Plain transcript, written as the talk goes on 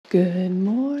Good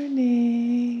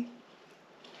morning.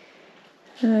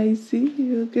 I see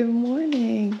you. Good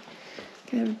morning.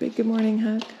 Can I have a big good morning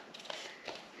hug?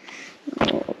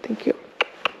 Oh, thank you.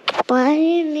 Why do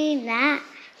you need that?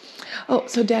 Oh,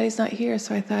 so Daddy's not here,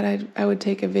 so I thought I would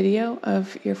take a video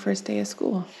of your first day of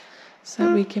school so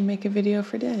that we can make a video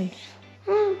for Daddy.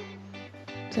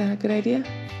 Is that a good idea?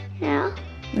 Yeah.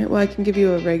 All right, well, I can give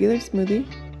you a regular smoothie.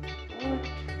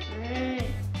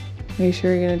 Are you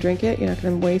sure you're going to drink it? You're not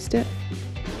going to waste it?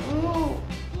 No.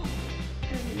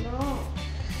 No.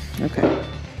 Okay.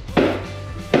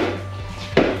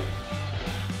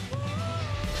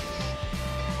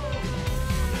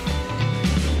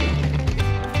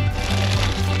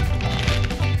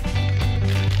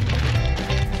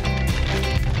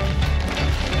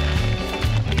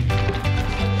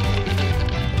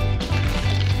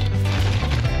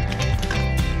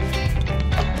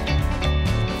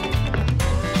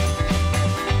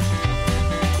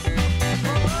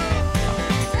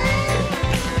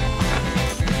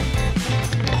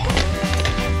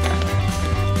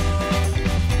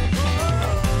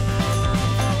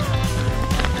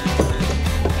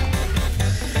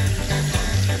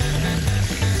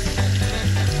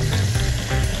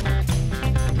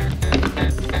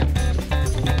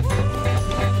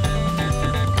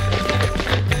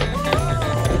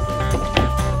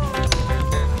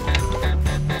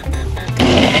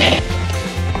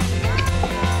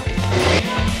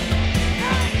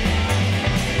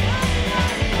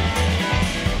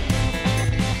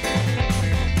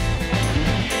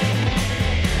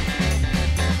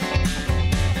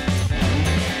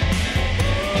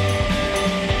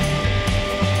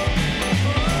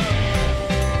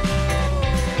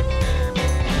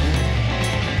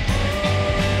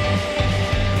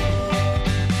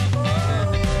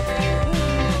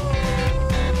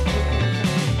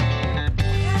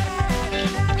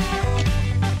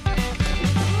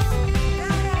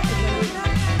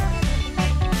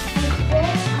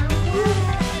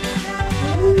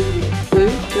 Blue?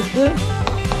 Just blue?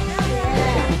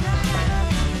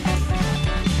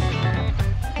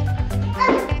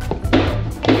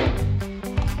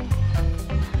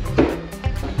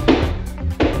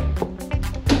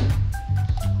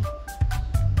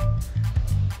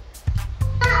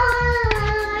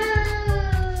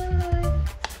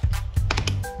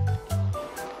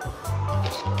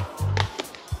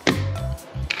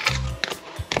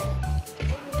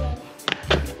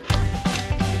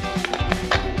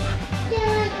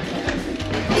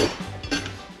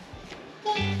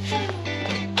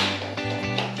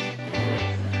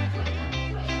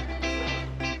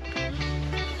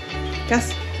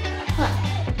 Gus?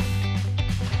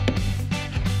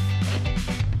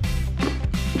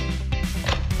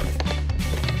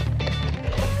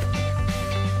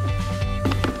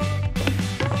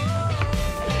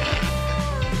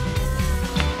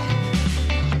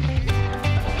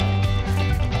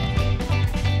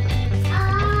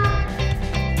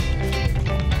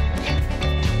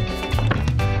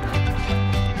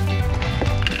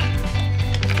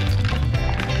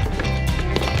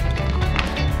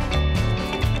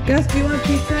 Gus, do you want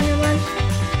pizza on your lunch?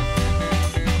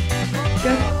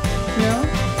 Gus? No?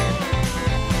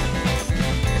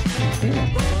 Okay.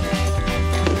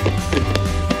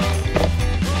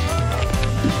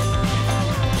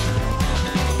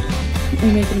 Are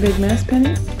you making a big mess,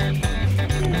 Penny?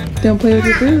 Don't play with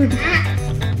your food.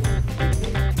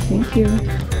 Thank you.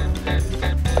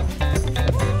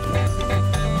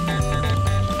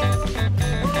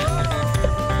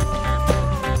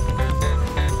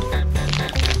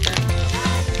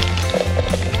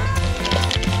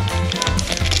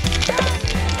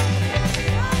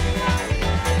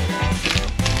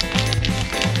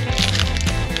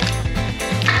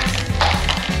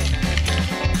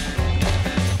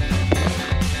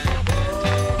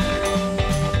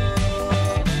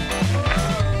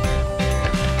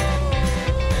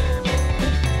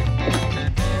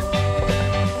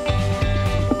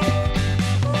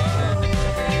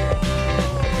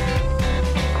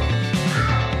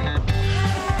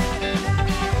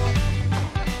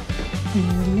 Good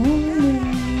morning.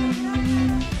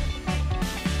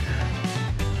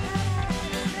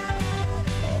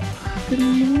 Good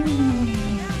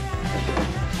morning.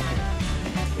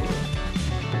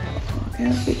 Okay,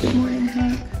 I'll say good morning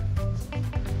hug.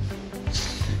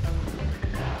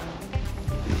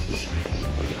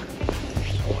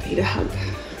 Oh, I need a hug.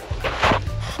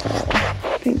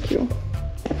 Oh, thank you.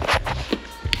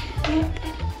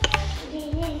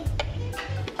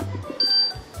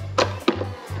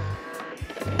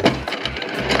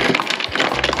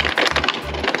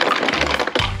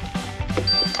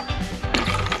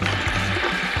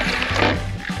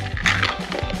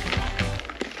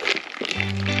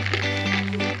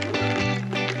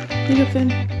 Here you go, Finn.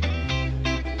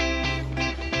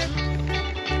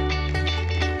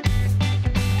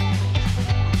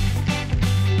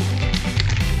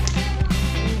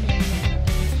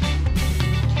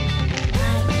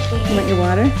 You want your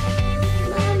water?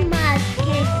 Mama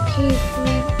can teach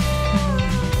me.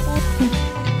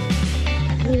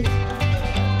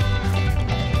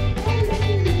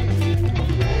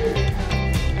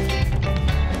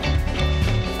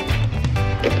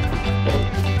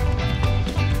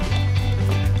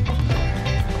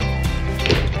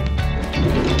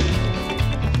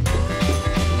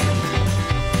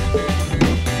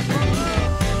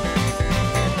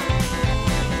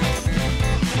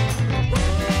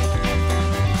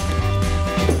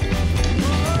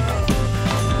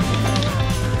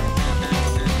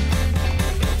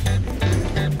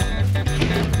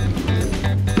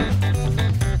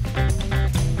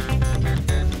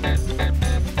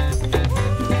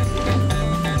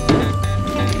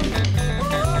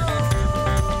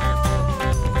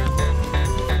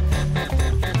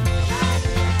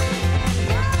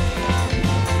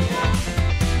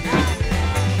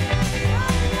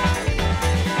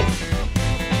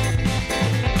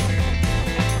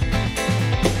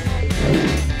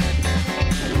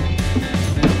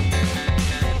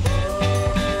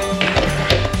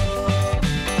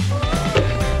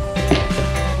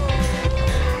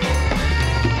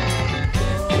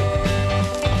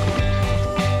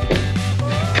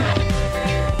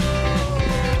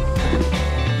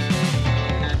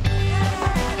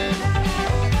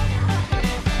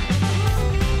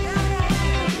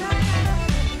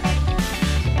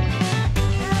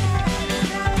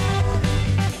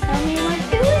 Tell me what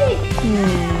to eat.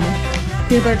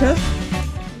 Peanut butter toast?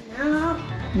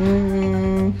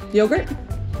 No. Yogurt?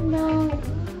 No.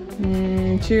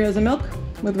 Cheerios and milk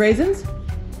with raisins?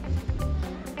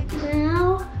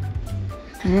 No.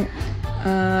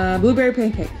 Blueberry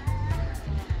pancake.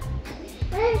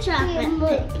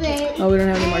 Chocolate. Oh, we don't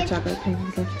have any more chocolate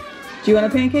pancakes left. Do you want a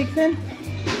pancake, Finn?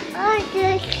 I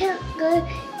just chocolate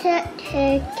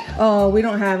cake. Oh, we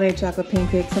don't have any chocolate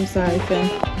pancakes. I'm sorry, Finn.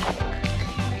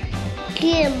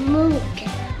 Get moved.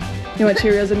 You want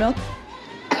Cheerios and milk?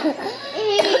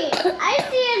 I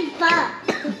see a bug.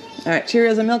 All right,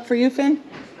 Cheerios and milk for you, Finn?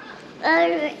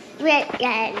 Red.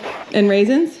 And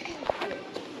raisins?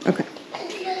 Okay.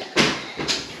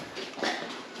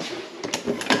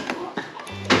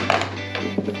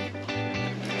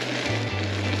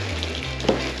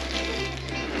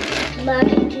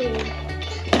 Mine.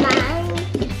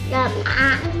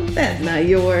 That's not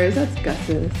yours. That's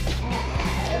Gus's.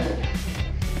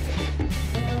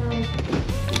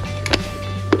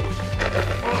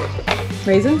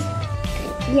 Raisins?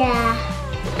 Yeah.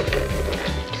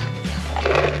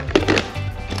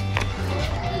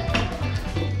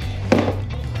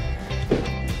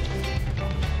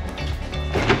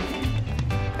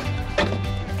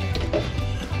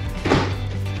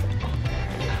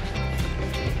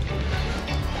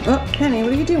 Oh, Penny,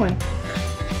 what are you doing?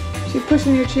 She's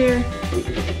pushing your chair.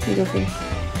 Here you go, Finn.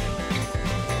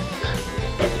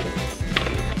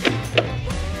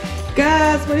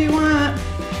 Gus, what do you want?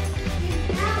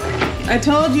 I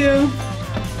told you.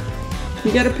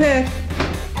 You gotta pick.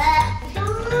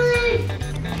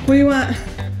 What do you want?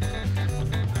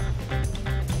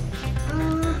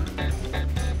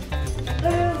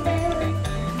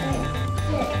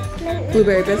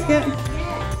 Blueberry biscuit?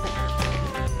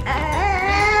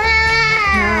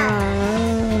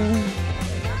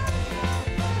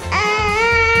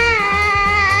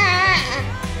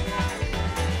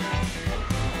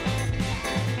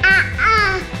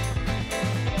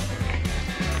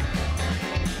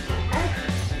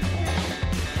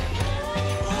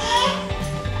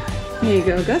 Here you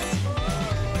go, Gus.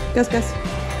 Gus.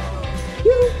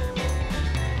 Yoo-hoo.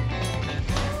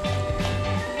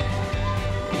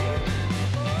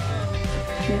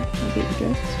 Here, I'll get you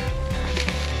dressed.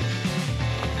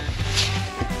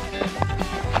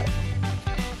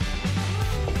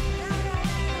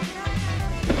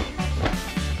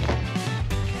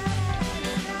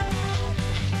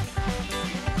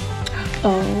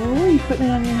 Oh, you putting it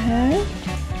on your head?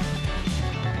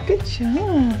 Good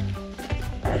job.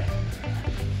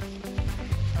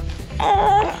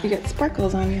 You got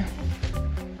sparkles on you.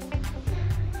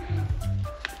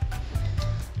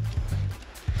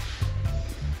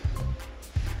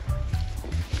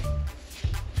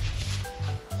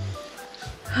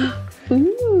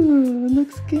 Ooh,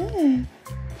 looks good.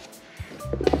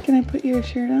 Can I put your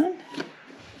shirt on?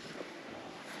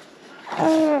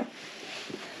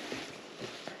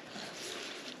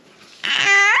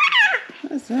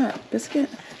 What is that? Biscuit?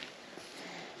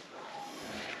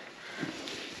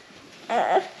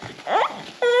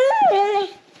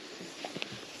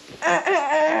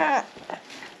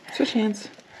 Switch hands.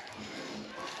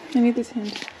 I need this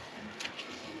hand.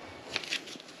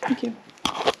 Thank you.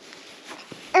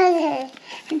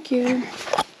 Thank you.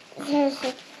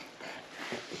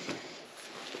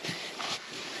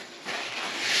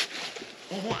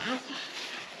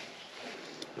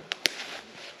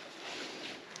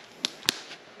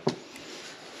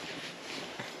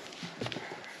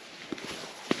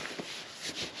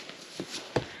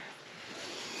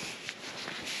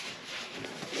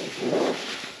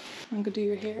 I'm gonna do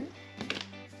your hair.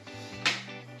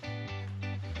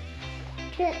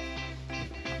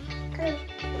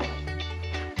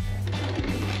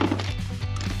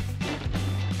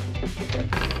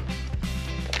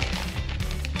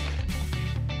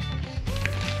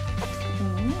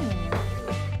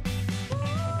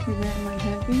 Is that my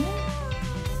headband?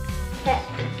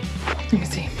 Let me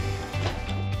see.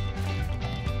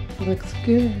 Looks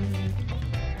good.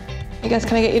 Hey guys,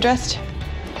 can I get you dressed?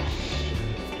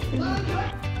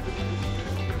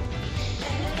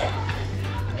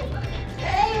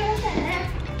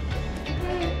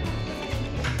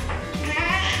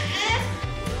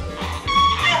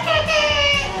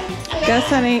 Guess,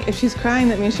 honey, if she's crying,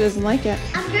 that means she doesn't like it.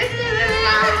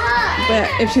 But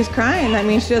if she's crying, that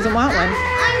means she doesn't want one.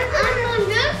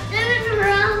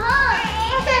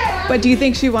 But do you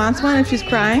think she wants one if she's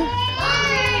crying?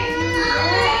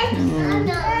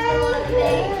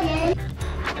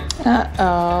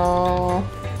 Uh-oh.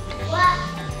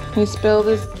 He spilled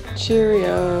his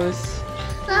Cheerios.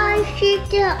 I should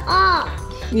get off.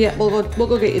 Yeah, we'll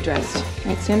go get you dressed. All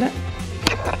right, stand up.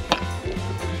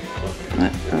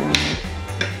 Uh-oh.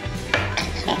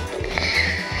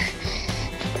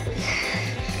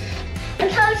 I'm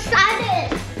so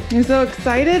excited. You're so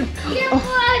excited? Yeah,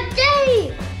 for a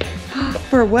date.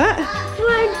 For what? For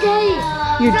a date.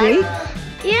 Your date?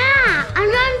 Yeah,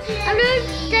 I'm gonna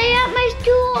stay at my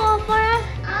school for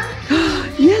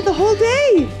Yeah, the whole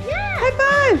day. yeah. High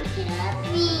five.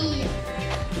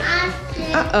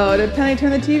 Uh-oh, did Penny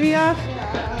turn the TV off?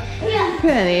 Yeah.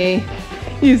 Penny,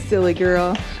 you silly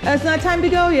girl. It's not time to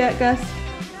go yet, Gus.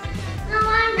 No,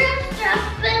 I'm just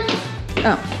jumping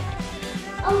Oh,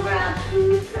 over a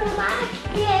food for my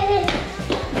kid.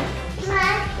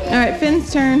 all right,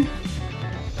 Finn's turn.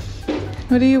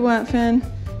 What do you want, Finn?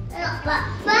 But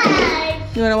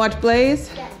You want to watch Blaze?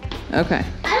 Okay.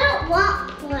 I don't want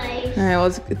place. All right,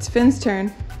 well, it's Finn's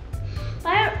turn.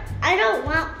 I don't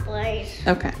want place.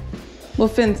 Okay. Well,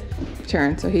 Finn's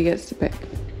turn, so he gets to pick.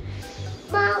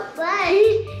 Mom,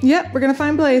 place. Yep, we're going to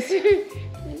find Blaze.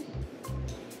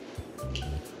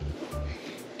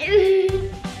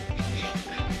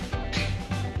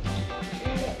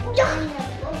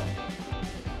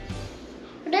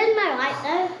 Where's my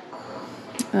light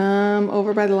though?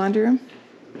 Over by the laundry room.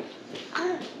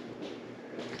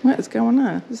 What is going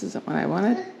on? This isn't what I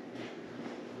wanted.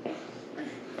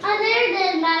 Oh, there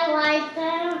did my light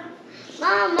though.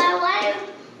 Mom, my light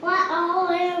went all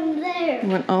the way over there. It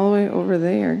went all the way over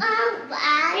there.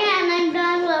 Yeah, and I'm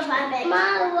done with my bed.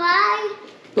 Mom, why?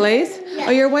 Blaze? Yes.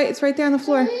 Oh, your white. It's right there on the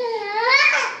floor.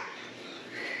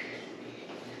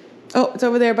 Oh, it's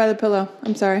over there by the pillow.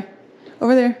 I'm sorry.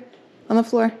 Over there on the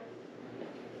floor.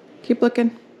 Keep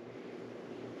looking.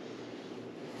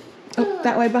 Oh,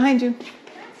 that way behind you.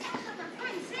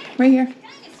 Right here.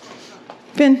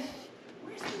 Finn.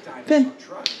 Finn.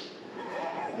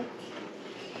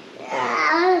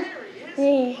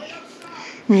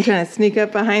 You trying to sneak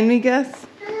up behind me, Gus?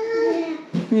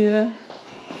 Yeah.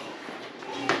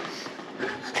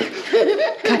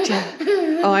 Gotcha.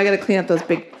 Oh, I gotta clean up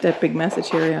that big mess of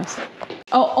Cheerios.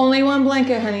 Oh, only one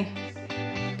blanket, honey.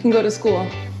 Can go to school.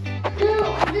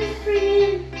 No, this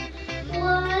green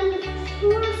one,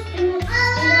 and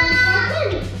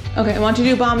one. Okay, I want you to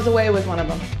do bombs away with one of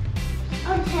them.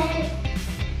 Okay.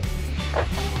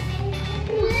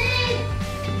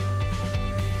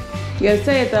 You gotta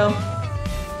say it though.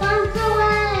 Bombs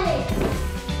away.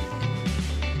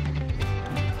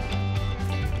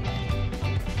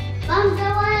 Bombs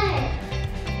away.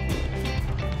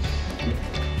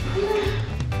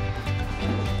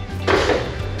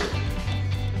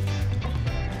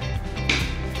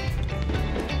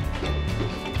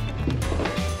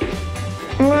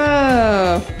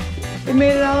 Whoa! It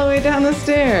made it all the way down the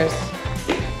stairs.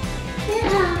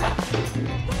 Yeah.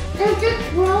 It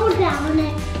just rolled down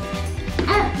it.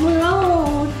 It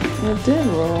rolled. It did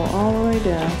roll all the way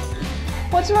down.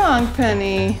 What's wrong,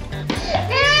 Penny?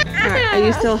 All right, are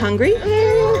you still hungry?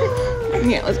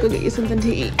 Here, let's go get you something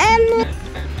to eat.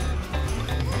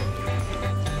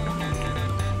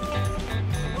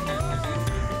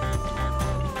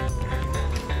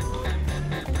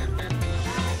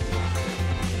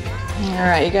 All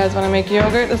right, you guys want to make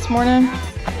yogurt this morning?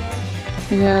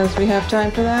 Because we have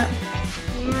time for that?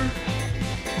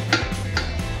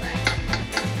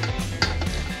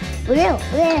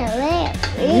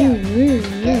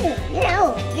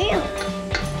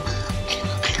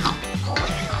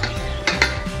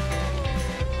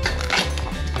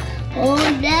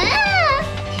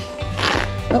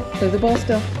 Oh, there's the bowl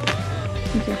still.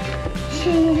 Thank you.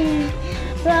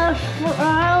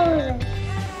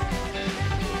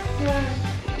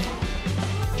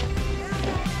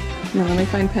 No, let me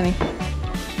find Penny.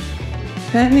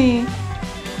 Penny.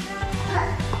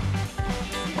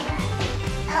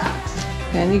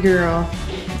 Penny girl.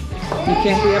 You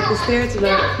can't be up the stairs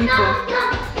without people.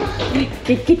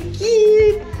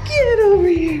 Get over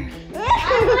here.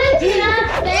 Get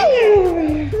over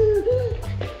here.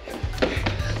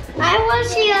 I want to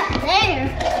see up there.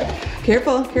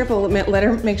 Careful, careful. Let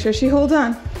her make sure she holds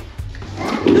on.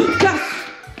 Gus,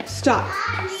 stop.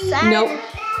 Nope.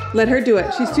 Let her do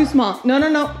it. She's too small. No, no,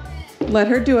 no. Let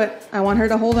her do it. I want her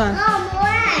to hold on.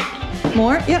 Oh,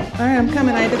 More? Yep. All right, I'm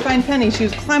coming. I had to find Penny. She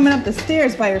was climbing up the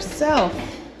stairs by herself.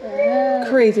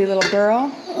 Crazy little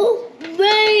girl.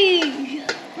 Big.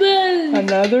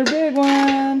 Another big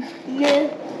one.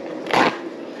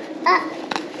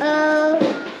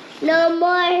 No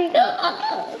more.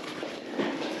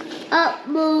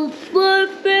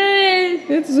 Move, big.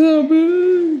 It's so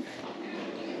big.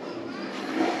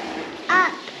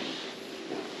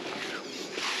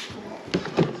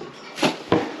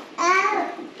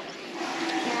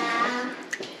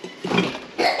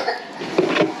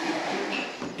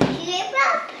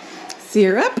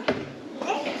 Syrup?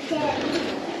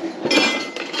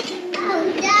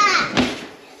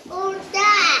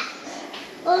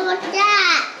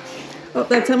 Oh,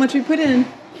 that's how much we put in.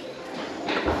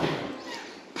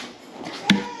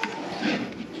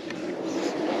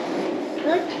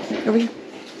 Over here.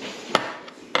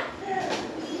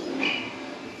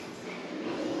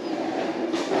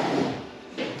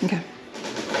 Okay.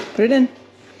 Put it in.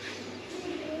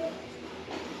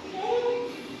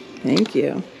 Thank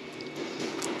you.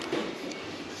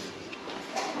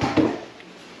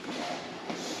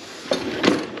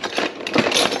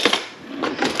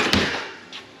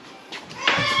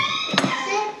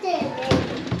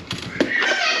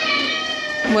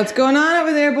 What's going on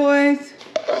over there, boys?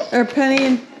 Or Penny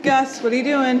and Gus, what are you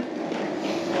doing?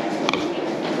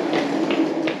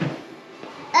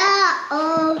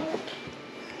 Uh-oh.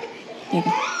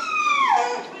 Okay.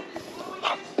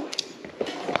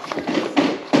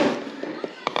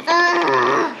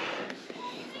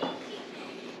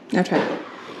 Now try.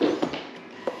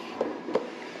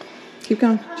 Keep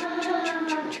going.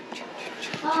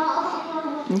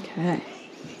 Okay.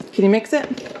 Can you mix it?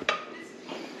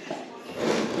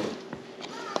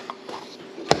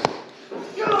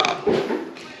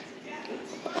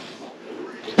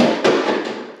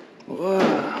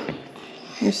 Whoa.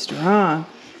 You're strong.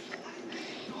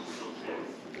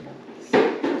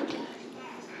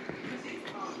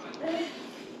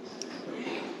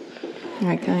 All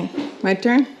right, Connie. My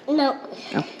turn? No.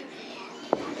 Oh.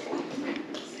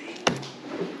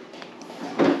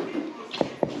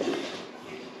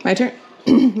 My turn?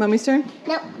 Mommy's turn?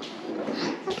 No.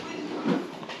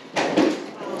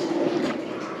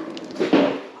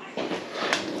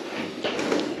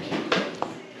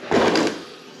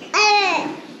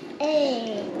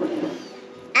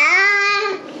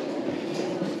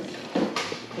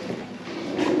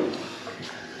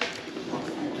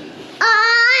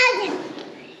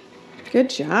 Good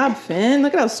job, Finn.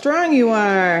 Look at how strong you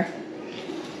are.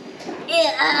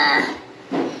 Yeah.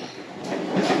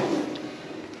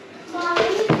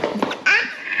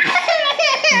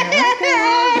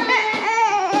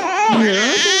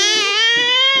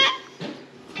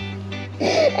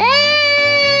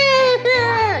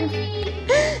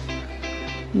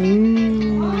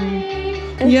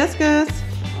 Yes, Gus.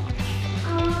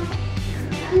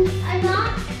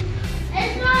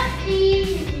 It's not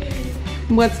easy.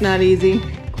 What's not easy?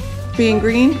 Being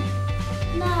green?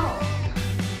 No.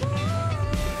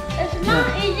 It's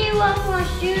not easy with my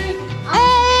shoes.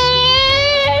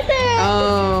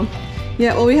 Oh.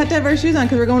 Yeah, well, we have to have our shoes on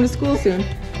because we're going to school soon.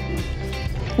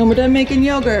 When we're done making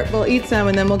yogurt, we'll eat some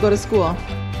and then we'll go to school.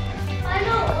 I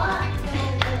don't want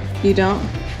yogurt. You don't?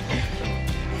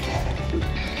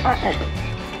 Okay.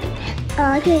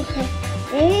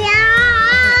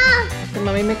 Yeah. Can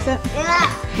Mommy mix it? Yeah.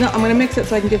 No, I'm going to mix it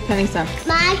so I can give Penny some.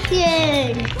 My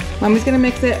kid. Mommy's going to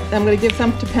mix it. I'm going to give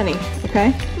some to Penny,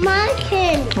 okay? My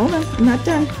kid. Hold on, I'm not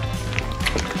done.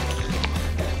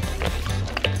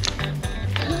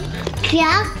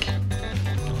 Yuck.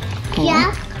 Hold on.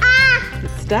 Yuck. Ah.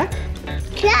 It's stuck?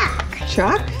 Yuck.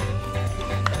 Chalk?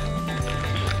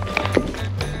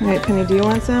 All right, Penny, do you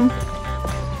want some?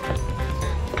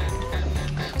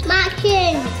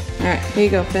 Marking. All right, here you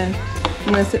go, Finn.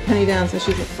 I'm gonna sit Penny down so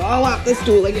she doesn't fall off the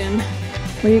stool again.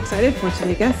 What are you excited for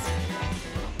today, Gus?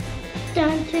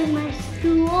 Down to my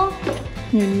school.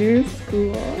 Your new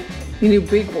school. Your new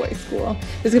big boy school.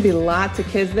 There's gonna be lots of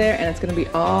kids there, and it's gonna be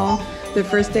all their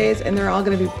first days, and they're all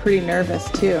gonna be pretty nervous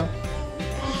too.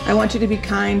 I want you to be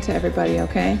kind to everybody,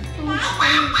 okay?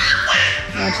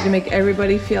 I want you to make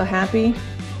everybody feel happy.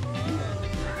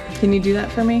 Can you do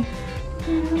that for me?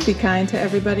 Be kind to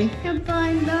everybody? If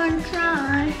I don't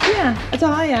try. Yeah, that's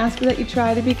all I ask, is that you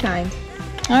try to be kind.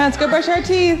 All right, let's go brush our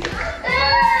teeth.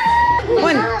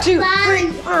 1, 2,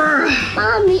 3.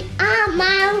 Mommy, I'm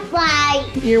my white.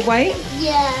 You're white?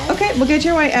 Yeah. Okay, we'll get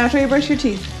your white after you brush your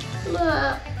teeth.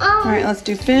 All right, let's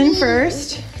do Finn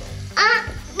first.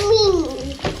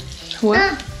 Me.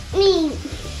 What? Me.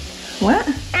 What?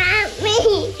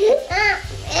 Me.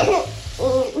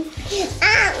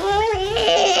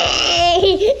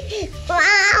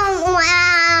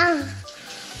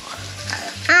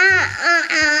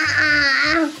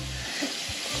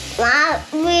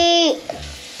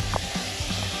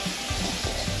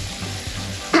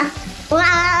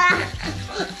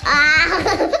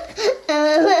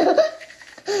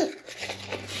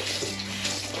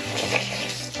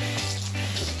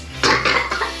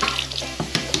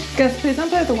 Gus, please don't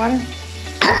play with the water.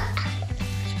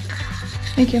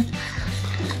 Thank you.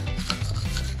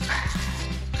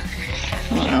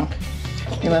 Oh no.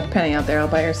 You left Penny out there all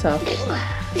by herself.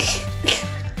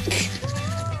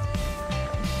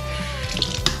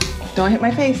 Don't hit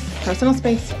my face. Personal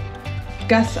space.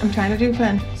 Gus, I'm trying to do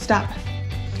Finn. Stop.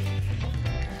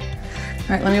 All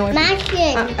right, let me wash.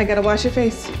 I gotta wash your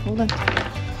face. Hold on. Top.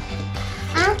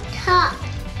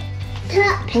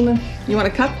 Hold on. You want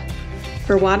a cup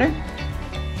for water?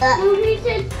 We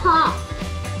said top.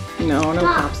 No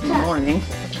pops in the morning.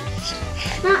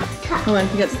 Not top. Hold on,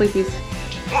 you got sleepies.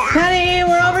 Penny,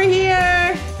 we're over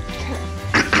here.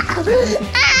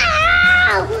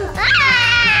 Ow!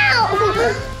 Ow!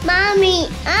 Mommy,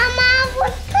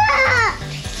 what's up?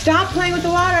 Stop playing with the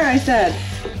water, I said.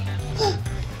 No,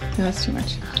 that's too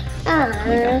much. All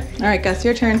right, Gus,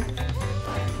 your turn.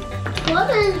 What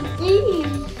is these?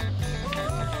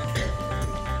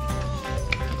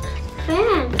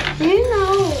 Man, you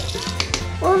know.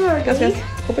 What are Gus, these?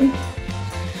 Gus, open.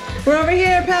 We're over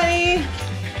here, Penny.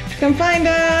 Come find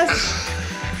us.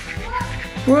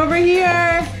 We're over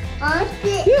here.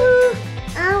 Yoo-hoo.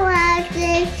 I want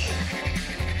it.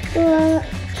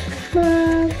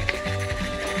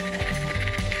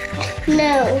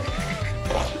 No.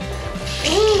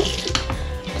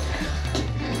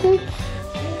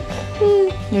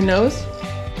 Your nose?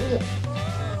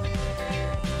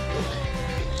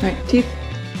 All right, teeth.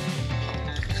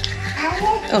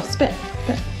 Oh, spit.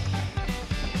 Spit.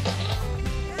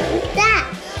 What's that?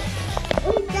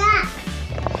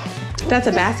 That's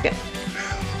a basket.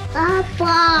 A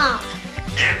ball.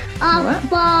 What?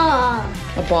 Ball.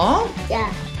 A ball?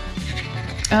 Yeah.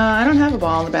 I don't have a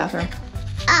ball in the bathroom.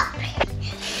 Up.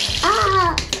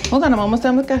 Up. Hold on, I'm almost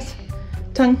done with Gus.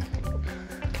 Tongue.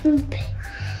 Boop.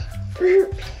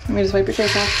 Boop. Let me just wipe your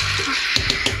face off.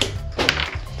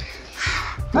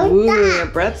 What's Ooh, that? your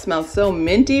breath smells so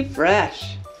minty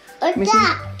fresh. What's Let me see.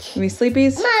 that? Any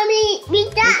sleepies? Mommy, me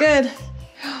You're that. good.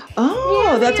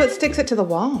 Oh, that's what sticks it to the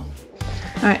wall.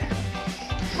 All right,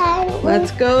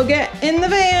 let's go get in the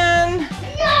van.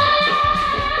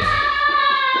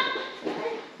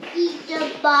 Eat the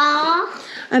ball.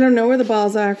 I don't know where the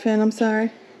balls are, Finn. I'm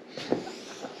sorry.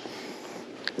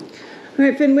 All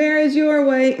right, Finn, where is your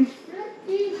white?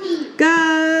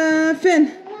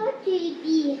 Finn.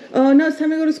 Oh, no, it's time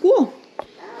to go to school.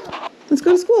 Let's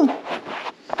go to school.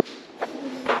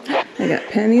 I got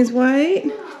Penny's white.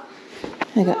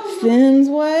 I got Finn's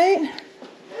white.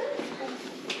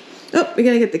 Oh, we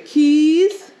gotta get the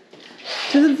keys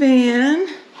to the van.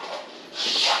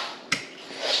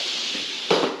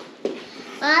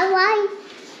 My white.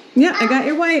 Yeah, I got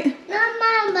your white. Not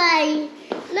my white.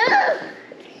 No.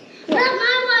 Not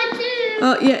my white too.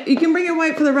 Oh, yeah, you can bring your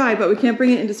white for the ride, but we can't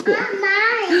bring it into school. Not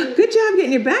mine. Good job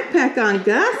getting your backpack on,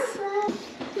 Gus.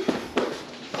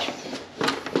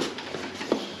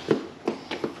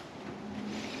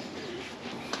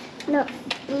 No.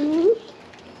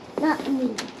 Not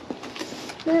me.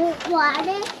 The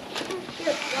water.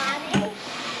 The water.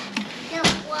 The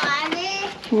water.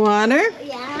 Water?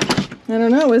 Yeah. I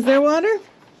don't know. Is there water?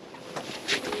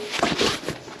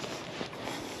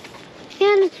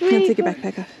 Yeah, it's really Let's take your good.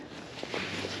 backpack off.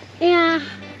 Yeah.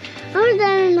 I was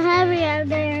getting heavy out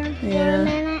there for Yeah. a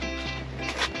minute.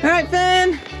 All right,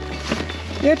 Finn,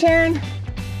 your turn.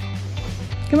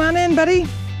 Come on in, buddy.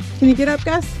 Can you get up,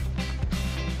 Gus?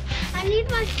 I need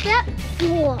my step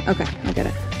stool. Okay, I'll get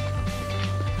it.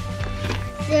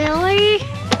 Silly.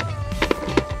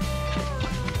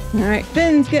 All right,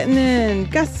 Finn's getting in.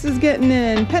 Gus is getting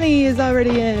in. Penny is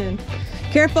already in.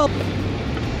 Careful.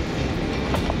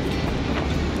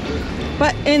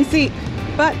 Butt in seat.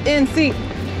 Butt in seat.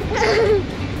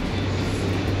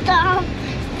 Stop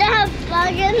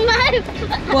bugging my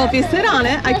butt. Well, if you sit on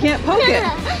it, I can't poke it.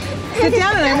 Sit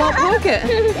down and I won't poke it.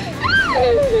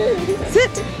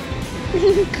 Sit.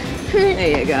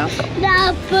 There you go.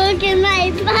 Stop bugging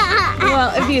my butt.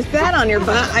 Well, if you sat on your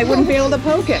butt, I wouldn't be able to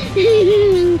poke it.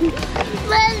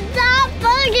 But stop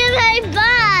bugging my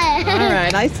butt. All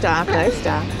right, I stopped. I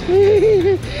stopped.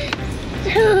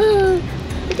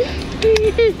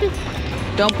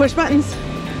 Don't push buttons.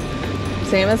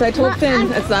 Same as I told Finn.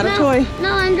 It's not a toy.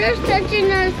 No, I'm just touching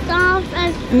the soft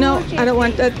and No, I don't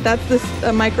want that. That's this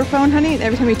microphone, honey.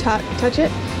 Every time you touch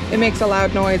it, it makes a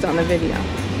loud noise on the video.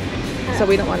 So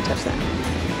we don't want to touch that.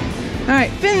 All right,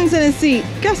 Finn's in his seat.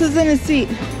 Gus is in his seat.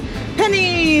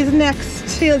 Penny's next.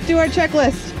 See, let's do our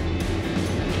checklist.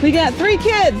 We got 3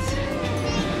 kids.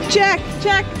 Check,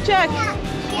 check, check.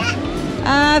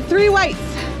 3 whites.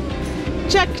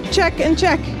 Check, check, and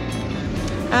check.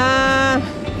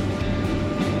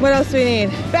 What else do we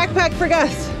need? Backpack for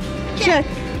Gus. Check.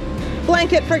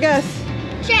 Blanket for Gus.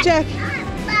 Check.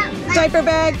 Diaper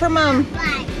bag for Mom.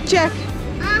 Check.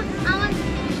 I want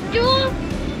stool.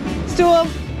 Stool.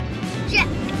 Check.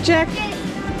 Check.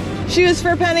 Shoes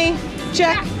for Penny.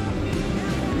 Check.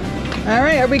 All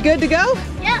right, are we good to go?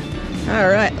 Yep. All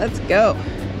right, let's go.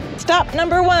 Stop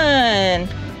number 1.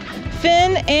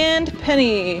 Finn and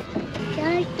Penny.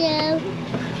 Thank you.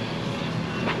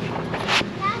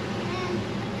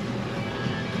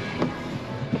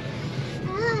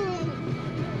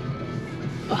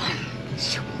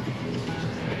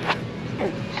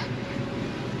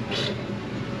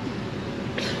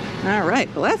 All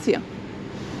right, bless you.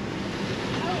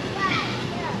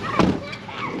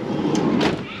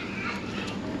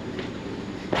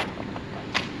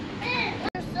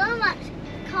 There's so much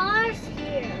cars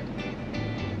here.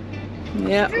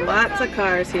 Yep, lots of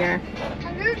cars here.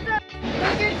 And there's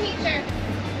where's your teacher?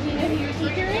 Do you know who your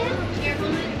teacher is? Careful,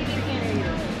 I'm gonna give you a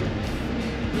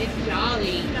hand. It's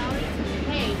Jolly.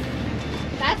 Hey,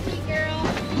 that's me, girl.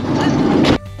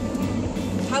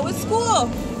 How was school?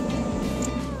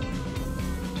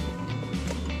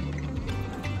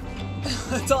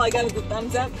 That's all I got is a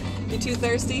thumbs up. You too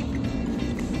thirsty?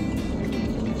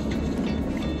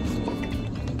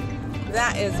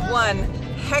 That is one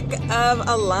heck of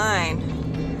a line.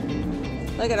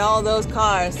 Look at all those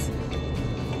cars.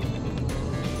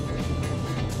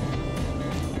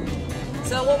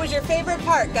 So what was your favorite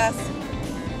part, Gus?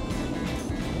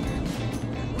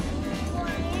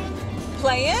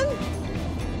 Playing?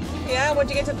 Yeah, what'd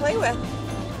you get to play with?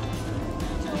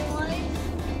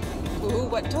 Ooh,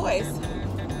 what toys?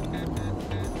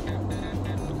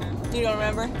 You don't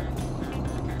remember?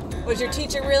 Was your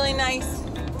teacher really nice? Do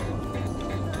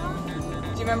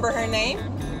you remember her name?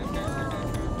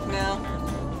 No?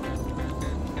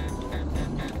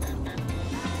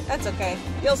 That's okay.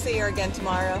 You'll see her again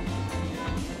tomorrow.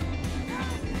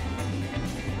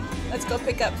 Let's go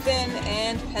pick up Finn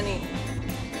and Penny.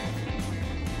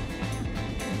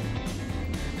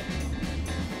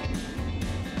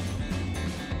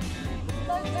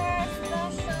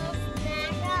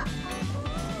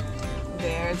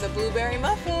 There's a blueberry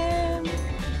muffin.